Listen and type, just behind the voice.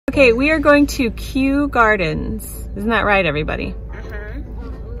Okay, we are going to Kew Gardens. Isn't that right, everybody? There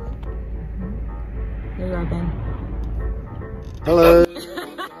you are, Ben. Hello.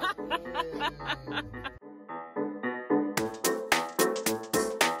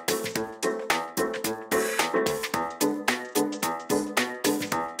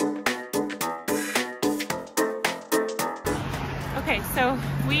 Okay, so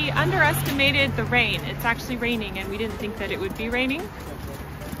we underestimated the rain. It's actually raining and we didn't think that it would be raining.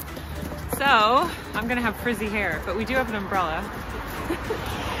 So I'm gonna have frizzy hair, but we do have an umbrella.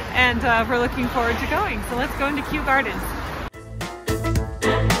 And we're looking forward to going. So let's go into Kew Gardens.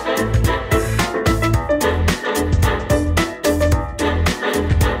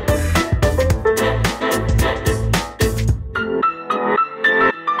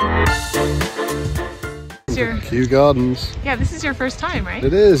 Kew Gardens. Yeah, this is your first time, right?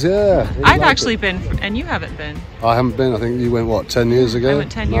 It is, yeah. I've actually been, and you haven't been. I haven't been. I think you went, what, 10 years ago? I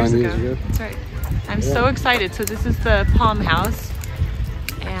went 10 years ago. That's right. I'm so excited. So this is the Palm House,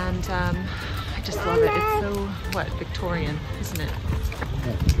 and I just love it. It's so, what, Victorian, isn't it?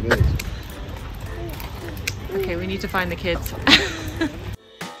 Yeah, it is. Okay, we need to find the kids.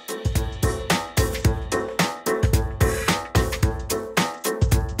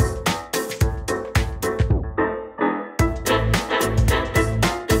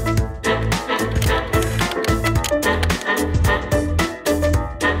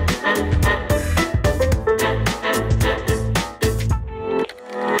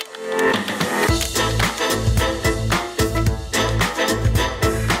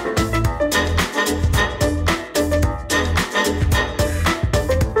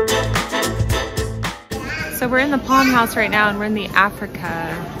 So we're in the Palm House right now and we're in the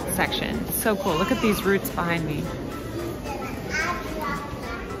Africa section. It's so cool. Look at these roots behind me.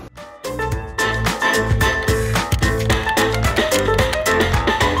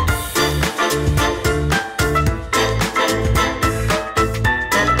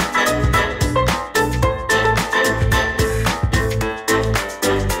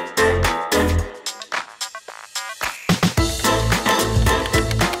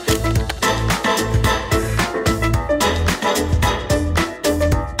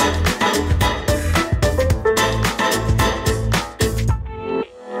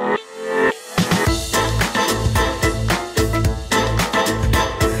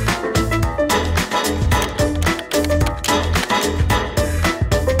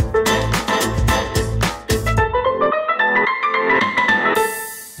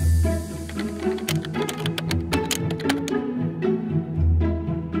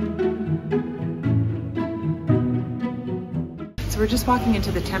 We're just walking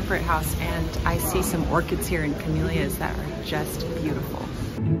into the Temperate House and I see some orchids here and camellias that are just beautiful.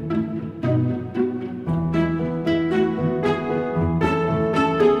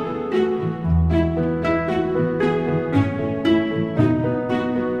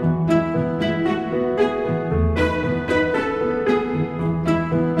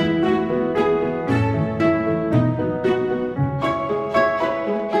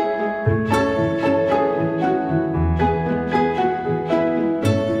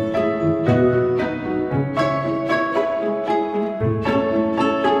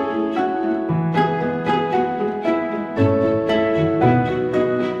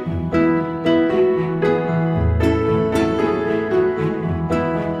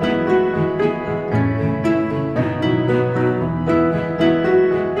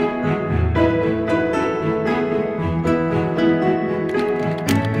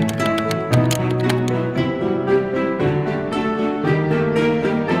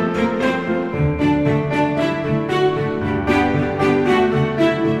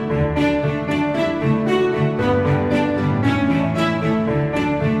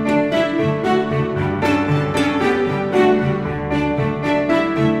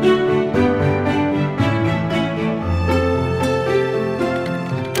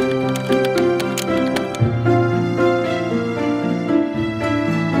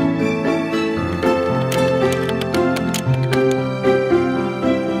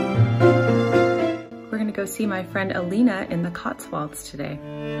 Go see my friend Alena in the Cotswolds today.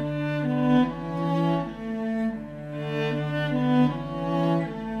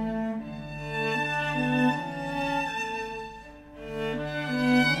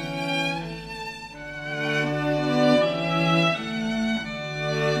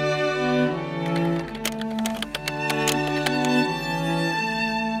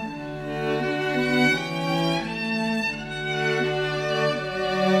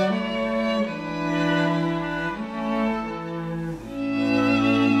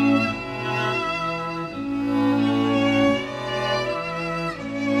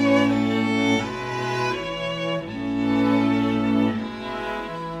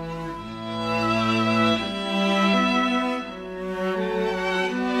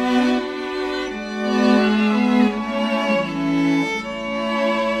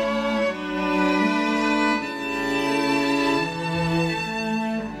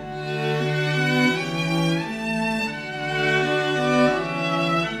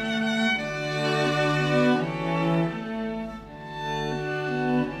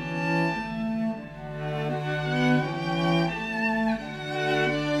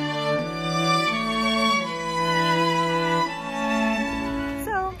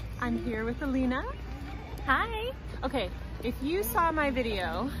 you saw my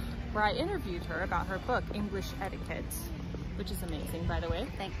video where I interviewed her about her book, English Etiquette, which is amazing, by the way.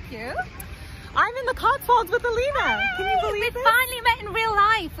 Thank you. I'm in the Cotswolds with Alena. Can you believe it? We finally met in real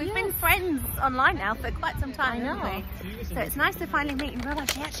life. We've been friends online now for quite some time, I know. haven't we? So it's nice to finally meet in real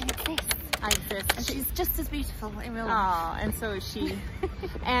life. She actually exists. I exist. And she's just as beautiful in real life. Aw, and so is she.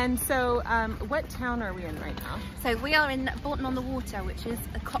 And so, what town are we in right now? So we are in Bourton-on-the-Water, which is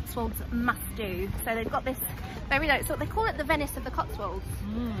a Cotswolds must-do. So they've got this very low, so they call it the Venice of the Cotswolds.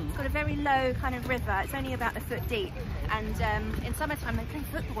 It's got a very low kind of river. It's only about a foot deep. And in summertime, they play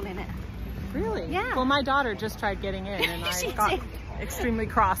football in it. Really? Yeah. Well, my daughter just tried getting in and I got extremely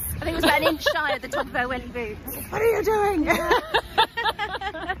cross. I think it was about an inch shy at the top of her welly boots. What are you doing?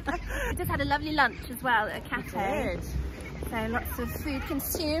 We just had a lovely lunch as well at a cafe. So lots of food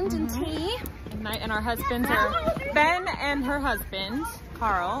consumed and tea. And our husbands are, Ben and her husband,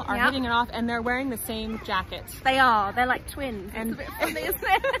 Carl, are hitting it off and they're wearing the same jacket. They are. They're like twins. And it's a bit funny, isn't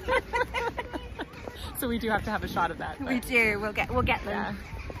it? So we do have to have a shot of that. We do. We'll get them. Yeah.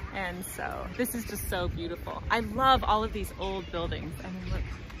 And so this is just so beautiful. I love all of these old buildings. I mean, look,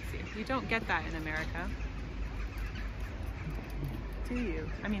 see, you don't get that in America, do you?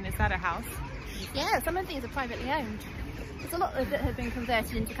 I mean, is that a house? Yeah, some of these are privately owned. There's a lot that have been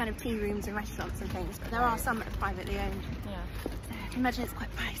converted into kind of tea rooms and restaurants and things, but there are some that are privately owned. Yeah. So I can imagine it's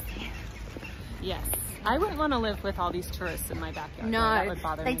quite pricey. Yes. I wouldn't want to live with all these tourists in my backyard. No, that would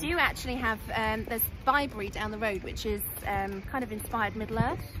bother me. They do actually have, there's Bibury down the road, which is kind of inspired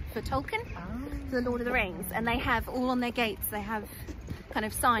Middle-earth for Tolkien, for the Lord of the Rings. And they have all on their gates, they have kind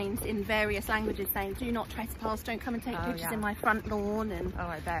of signs in various languages saying, do not trespass, don't come and take pictures in my front lawn. And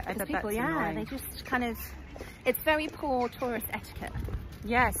I bet people, that's annoying. they just kind of, it's very poor tourist etiquette.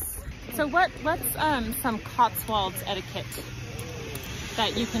 Yes. So what's some Cotswolds etiquette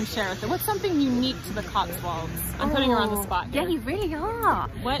that you can share with her? What's something unique to the Cotswolds? I'm putting her on the spot here. Yeah, you really are.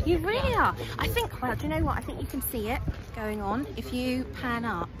 What? You really are. I think, well, do you know what? I think you can see it going on if you pan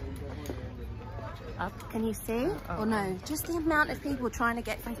up. Up? Can you see? Or no? Just the amount of people trying to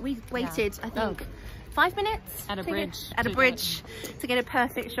get, we waited, I think, 5 minutes at a bridge to get a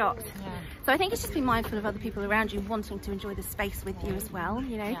perfect shot. Yeah. So I think it's just be mindful of other people around you wanting to enjoy the space with you as well,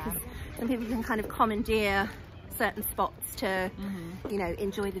 you know, because some people can kind of commandeer certain spots to, you know,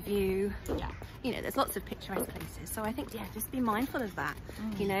 enjoy the view. Yeah. You know, there's lots of picturesque places. So I think, yeah, just be mindful of that.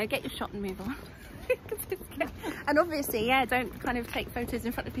 You know, get your shot and move on. And obviously, yeah, don't kind of take photos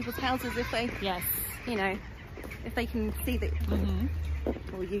in front of people's houses if they, you know, if they can see that,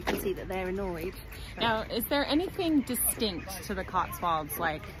 or you can see that they're annoyed. So. Now, is there anything distinct to the Cotswolds,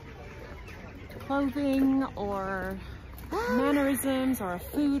 like clothing or mannerisms or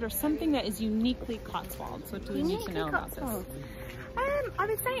food or something that is uniquely Cotswolds? What do we need to know about this? I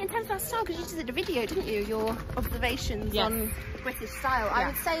would say in terms of our style, because you just did a video, didn't you? Your observations on British style. I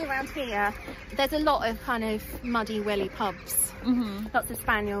would say around here, there's a lot of kind of muddy, welly pubs. Lots of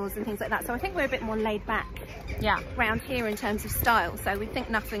spaniels and things like that. So I think we're a bit more laid back around here in terms of style. So we think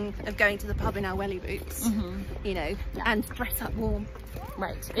nothing of going to the pub in our welly boots, you know, and dress up warm.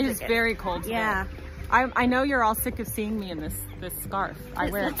 Right. It is very cold today. I know you're all sick of seeing me in this scarf. I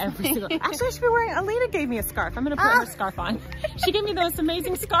wear it every single. Actually, I should be wearing. Alena gave me a scarf. I'm gonna put her scarf on. She gave me the most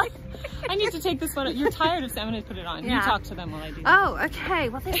amazing scarf. I need to take this one. You're tired of saying I'm gonna put it on. You talk to them while I do that. Oh, okay.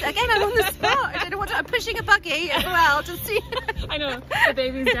 Well, this, again, I'm on the spot. I don't know what I'm pushing a buggy as well to see. I know the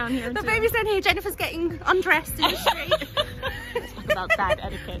baby's down here. The baby's down here. Jennifer's getting undressed in the street. Talk about bad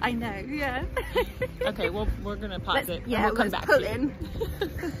etiquette. I know. Yeah. Okay. Well, we're gonna pause it. Yeah. We'll come back. Pull in.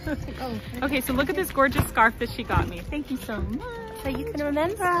 Okay. So look at this gorgeous scarf that she got me. Thank you so much. So you can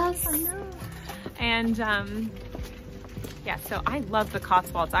remember us. I know. And yeah, so I love the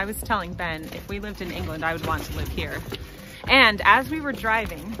Cotswolds. I was telling Ben, if we lived in England, I would want to live here. And as we were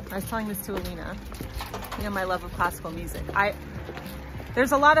driving, I was telling this to Alena, you know, my love of classical music.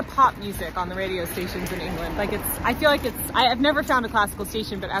 There's a lot of pop music on the radio stations in England. Like I feel like I've never found a classical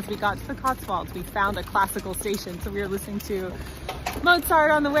station, but as we got to the Cotswolds, we found a classical station. So we were listening to Mozart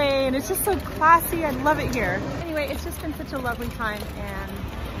on the way, and it's just so classy. I love it here. Anyway, it's just been such a lovely time, and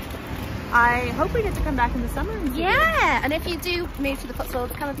I hope we get to come back in the summer. And yeah, and if you do move to the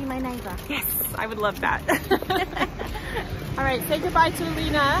Cotswolds, come and be my neighbour. Yes, I would love that. All right, say goodbye to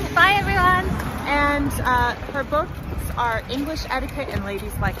Alena. Bye, everyone. And her books are English Etiquette and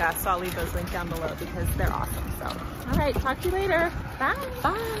Ladies Like Us, so I'll leave those linked down below because they're awesome. So, all right, talk to you later. Bye.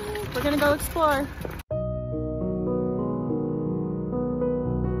 Bye. We're gonna go explore.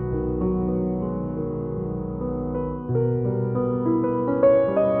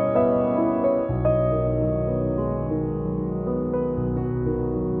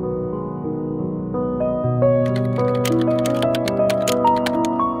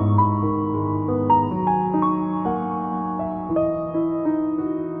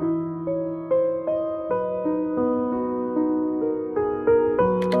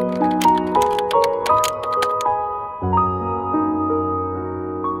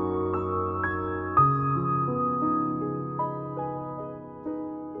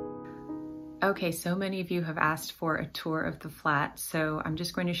 Okay, so many of you have asked for a tour of the flat, so I'm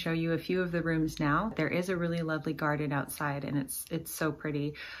just going to show you a few of the rooms now. There is a really lovely garden outside and it's so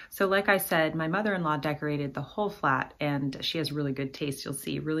pretty. So like I said, my mother-in-law decorated the whole flat and she has really good taste, you'll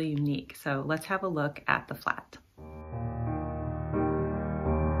see, really unique. So let's have a look at the flat.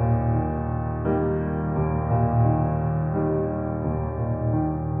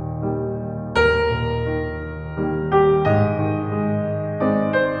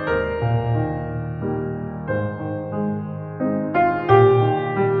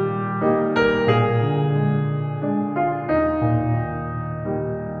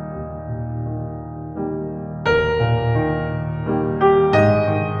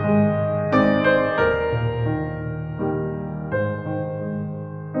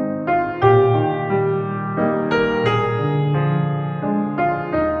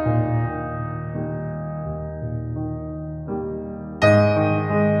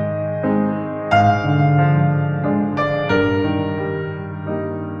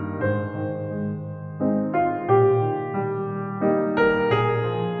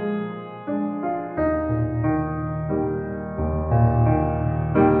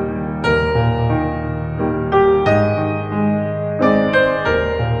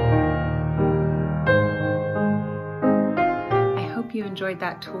 You enjoyed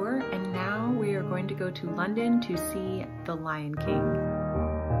that tour, and now we are going to go to London to see The Lion King.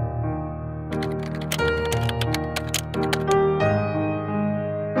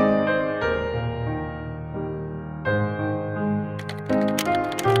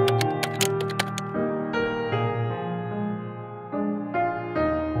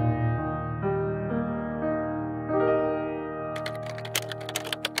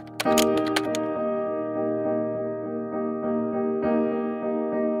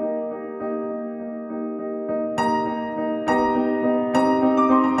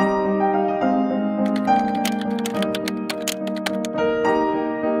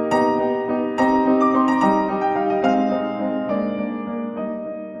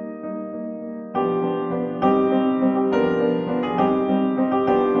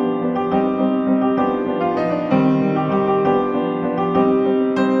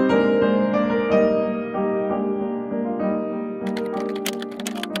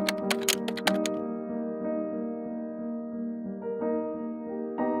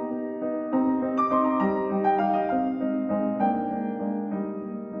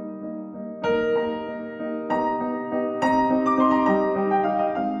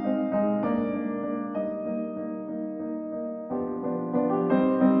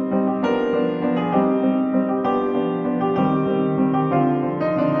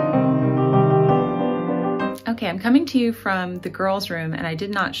 Okay, I'm coming to you from the girls' room, and I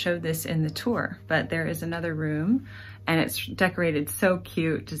did not show this in the tour, but there is another room and it's decorated so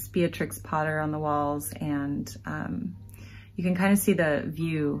cute, just Beatrix Potter on the walls, and you can kind of see the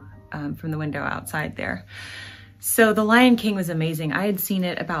view from the window outside there. So The Lion King was amazing. I had seen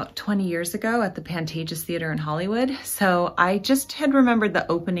it about 20 years ago at the Pantages Theater in Hollywood. So I just had remembered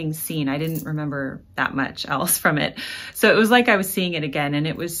the opening scene. I didn't remember that much else from it. So it was like I was seeing it again, and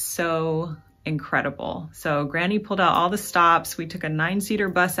it was so incredible. So Granny pulled out all the stops. We took a 9-seater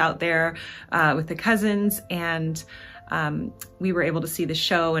bus out there with the cousins, and we were able to see the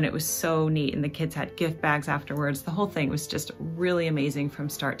show, and it was so neat. And the kids had gift bags afterwards. The whole thing was just really amazing from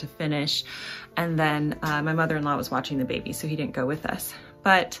start to finish. And then my mother-in-law was watching the baby, so he didn't go with us.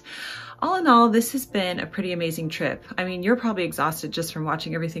 But all in all, this has been a pretty amazing trip. I mean, you're probably exhausted just from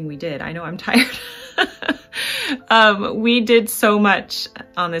watching everything we did. I know I'm tired. We did so much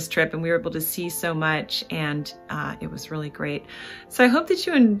on this trip, and we were able to see so much, and it was really great. So I hope that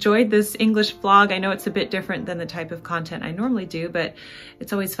you enjoyed this English vlog. I know it's a bit different than the type of content I normally do, but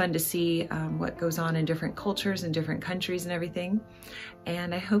it's always fun to see what goes on in different cultures and different countries and everything.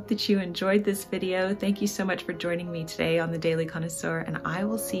 And I hope that you enjoyed this video. Thank you so much for joining me today on the Daily Connoisseur, and I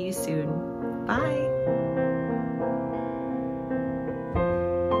will see you soon. Bye.